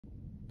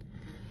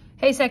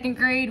Hey, second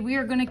grade, we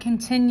are going to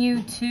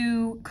continue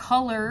to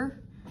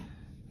color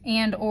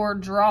and or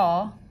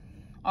draw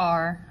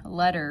our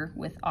letter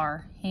with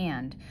our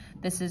hand.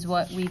 This is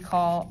what we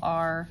call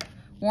our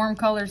warm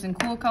colors and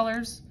cool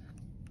colors.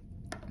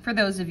 For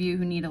those of you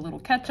who need a little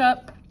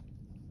ketchup,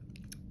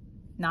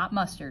 not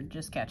mustard,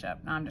 just ketchup.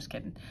 No, I'm just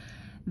kidding.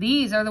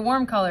 These are the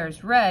warm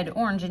colors, red,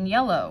 orange, and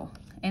yellow.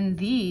 And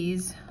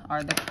these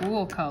are the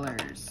cool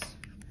colors,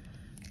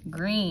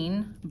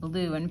 green,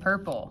 blue, and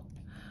purple.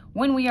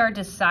 When we are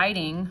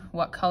deciding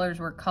what colors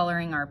we're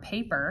coloring our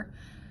paper,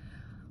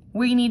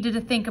 we needed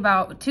to think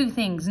about two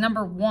things.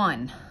 Number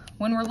one,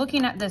 when we're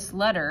looking at this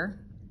letter,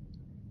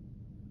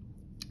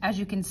 as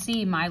you can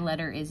see, my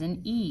letter is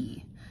an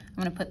E. I'm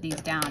gonna put these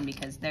down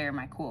because they're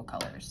my cool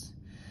colors.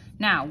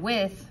 Now,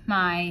 with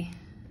my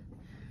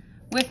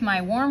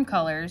warm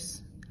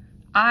colors,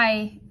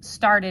 I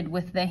started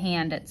with the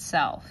hand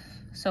itself.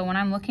 So when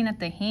I'm looking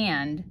at the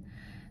hand,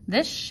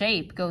 this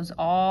shape goes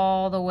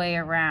all the way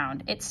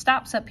around. It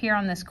stops up here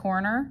on this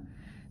corner,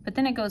 but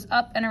then it goes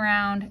up and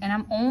around, and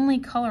I'm only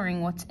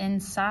coloring what's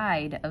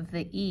inside of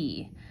the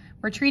E.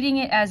 We're treating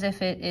it as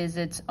if it is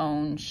its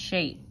own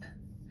shape.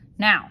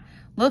 Now,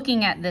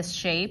 looking at this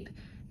shape,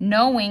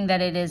 knowing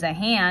that it is a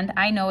hand,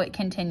 I know it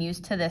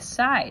continues to this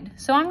side.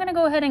 So I'm gonna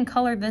go ahead and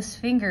color this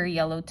finger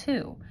yellow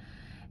too.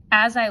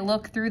 As I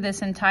look through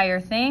this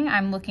entire thing,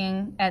 I'm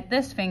looking at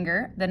this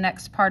finger, the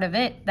next part of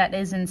it that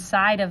is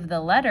inside of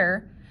the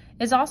letter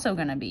is also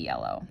gonna be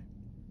yellow.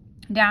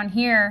 Down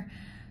here,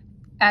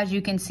 as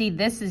you can see,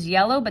 this is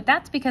yellow, but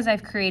that's because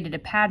I've created a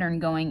pattern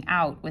going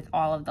out with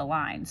all of the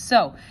lines.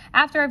 So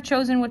after I've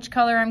chosen which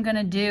color I'm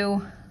gonna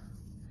do,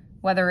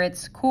 whether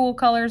it's cool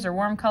colors or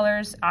warm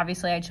colors,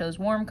 obviously I chose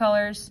warm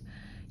colors,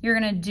 you're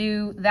gonna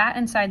do that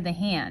inside the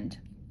hand.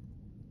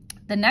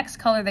 The next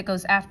color that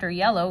goes after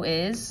yellow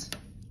is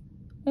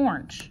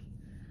orange.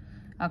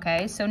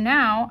 Okay, so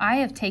now I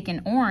have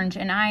taken orange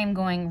and I am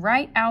going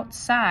right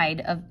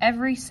outside of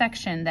every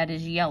section that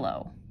is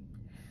yellow,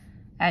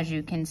 as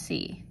you can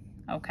see,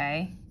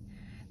 okay?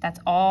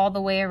 That's all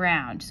the way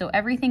around. So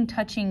everything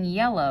touching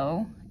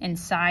yellow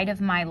inside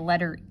of my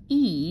letter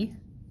E,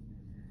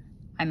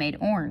 I made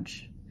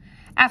orange.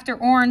 After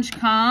orange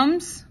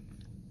comes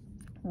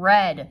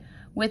red.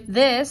 With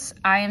this,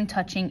 I am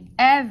touching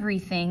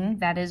everything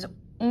that is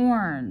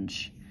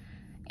orange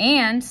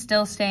and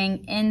still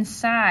staying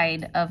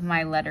inside of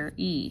my letter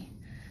E.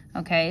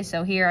 Okay,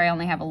 so here I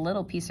only have a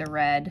little piece of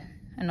red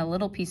and a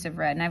little piece of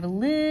red, and I have a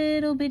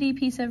little bitty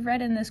piece of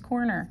red in this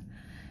corner,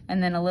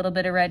 and then a little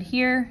bit of red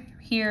here,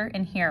 here,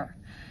 and here.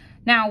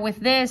 Now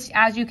with this,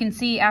 as you can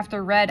see,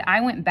 after red,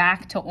 I went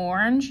back to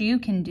orange. You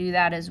can do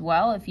that as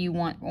well if you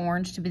want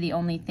orange to be the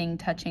only thing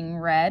touching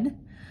red.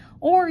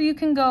 Or you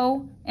can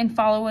go and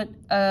follow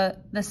it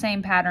the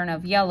same pattern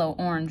of yellow,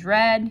 orange,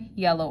 red,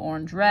 yellow,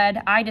 orange,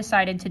 red. I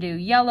decided to do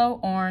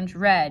yellow, orange,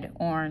 red,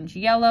 orange,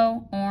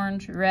 yellow,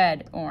 orange,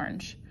 red,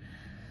 orange.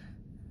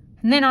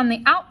 And then on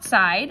the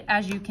outside,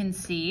 as you can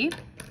see,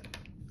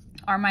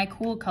 are my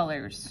cool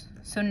colors.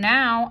 So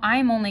now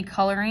I'm only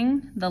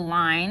coloring the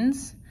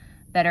lines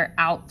that are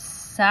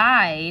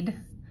outside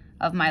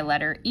of my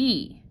letter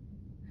E.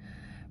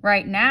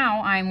 Right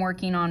now I'm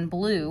working on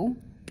blue.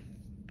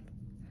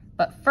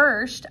 But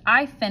first,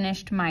 I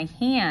finished my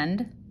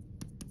hand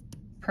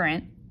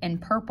print in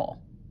purple.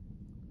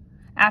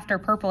 After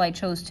purple, I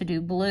chose to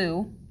do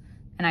blue,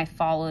 and I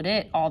followed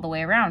it all the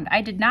way around.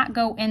 I did not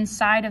go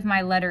inside of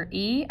my letter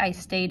E. I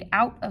stayed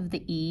out of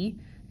the E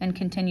and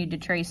continued to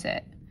trace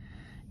it.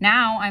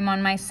 Now I'm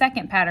on my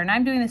second pattern.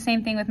 I'm doing the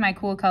same thing with my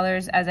cool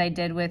colors as I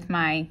did with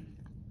my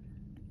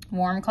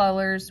warm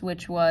colors,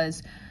 which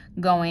was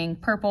going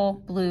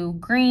purple, blue,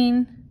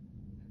 green,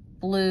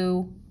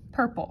 blue,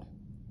 purple.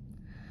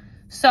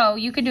 So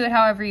you can do it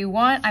however you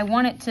want. I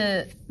want it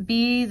to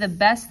be the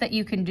best that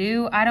you can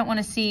do. I don't want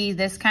to see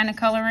this kind of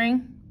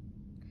coloring,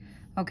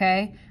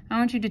 okay? I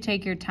want you to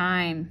take your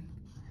time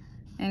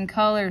and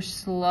color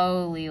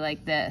slowly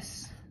like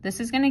this. This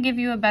is going to give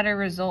you a better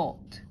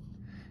result.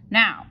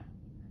 Now,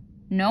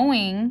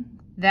 knowing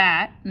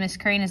that Miss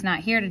Crane is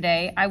not here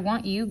today, I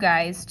want you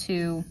guys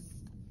to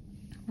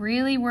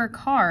really work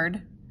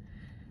hard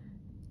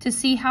to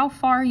see how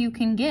far you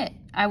can get.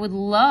 I would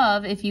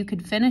love if you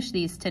could finish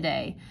these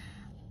today.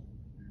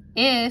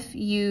 If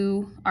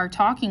you are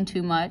talking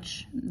too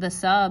much, the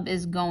sub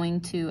is going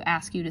to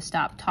ask you to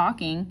stop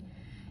talking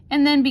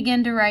and then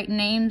begin to write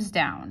names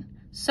down.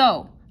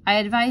 So I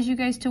advise you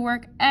guys to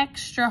work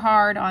extra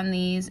hard on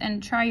these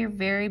and try your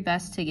very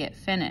best to get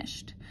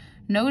finished.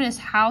 Notice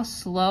how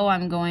slow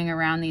I'm going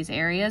around these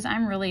areas.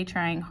 I'm really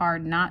trying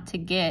hard not to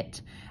get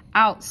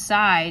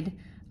outside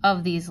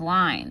of these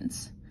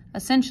lines.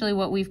 Essentially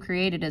what we've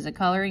created is a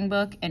coloring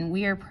book, and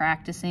we are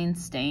practicing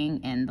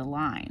staying in the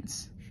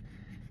lines.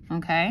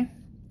 Okay?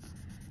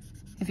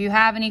 If you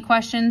have any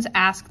questions,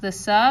 ask the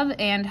sub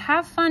and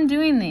have fun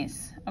doing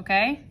these,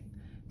 okay?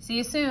 See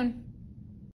you soon.